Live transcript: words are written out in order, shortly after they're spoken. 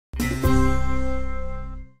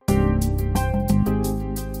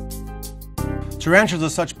Tarantulas are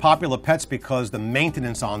such popular pets because the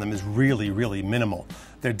maintenance on them is really, really minimal.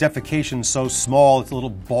 Their defecation is so small, it's a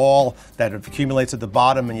little ball that accumulates at the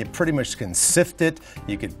bottom, and you pretty much can sift it,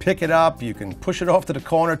 you can pick it up, you can push it off to the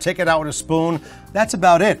corner, take it out with a spoon. That's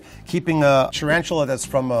about it. Keeping a tarantula that's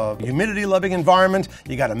from a humidity-loving environment,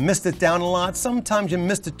 you got to mist it down a lot. Sometimes you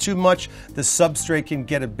mist it too much, the substrate can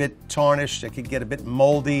get a bit tarnished, it can get a bit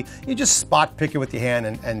moldy. You just spot pick it with your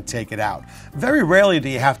hand and take it out. Very rarely do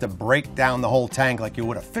you have to break down the whole tank like you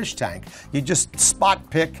would a fish tank. You just spot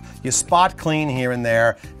pick, you spot clean here and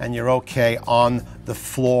there, and you're okay on the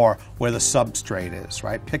floor where the substrate is,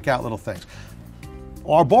 right? Pick out little things.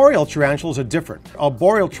 Arboreal tarantulas are different.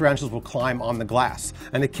 Arboreal tarantulas will climb on the glass,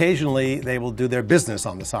 and occasionally they will do their business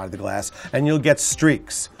on the side of the glass, and you'll get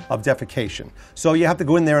streaks of defecation. So you have to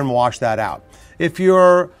go in there and wash that out. If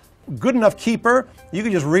you're a good enough keeper, you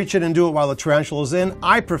can just reach in and do it while the tarantula is in.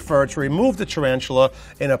 I prefer to remove the tarantula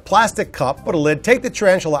in a plastic cup, put a lid, take the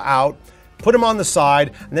tarantula out, put them on the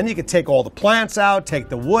side, and then you can take all the plants out, take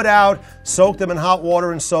the wood out, soak them in hot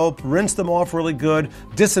water and soap, rinse them off really good,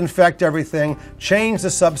 disinfect everything, change the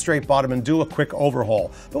substrate bottom, and do a quick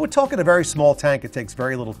overhaul. But we're talking a very small tank. It takes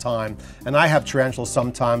very little time. And I have tarantulas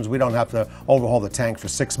sometimes. We don't have to overhaul the tank for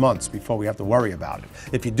 6 months before we have to worry about it.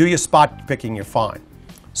 If you do your spot picking, you're fine.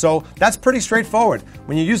 So that's pretty straightforward.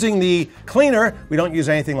 When you're using the cleaner, we don't use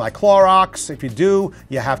anything like Clorox. If you do,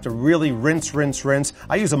 you have to really rinse, rinse, rinse.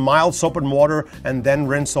 I use a mild soap and water and then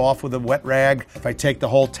rinse off with a wet rag. If I take the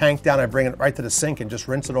whole tank down, I bring it right to the sink and just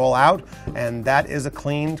rinse it all out. And that is a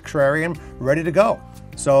cleaned terrarium ready to go.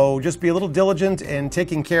 So just be a little diligent in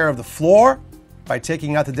taking care of the floor by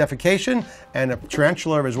taking out the defecation. And a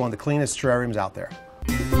tarantula is one of the cleanest terrariums out there.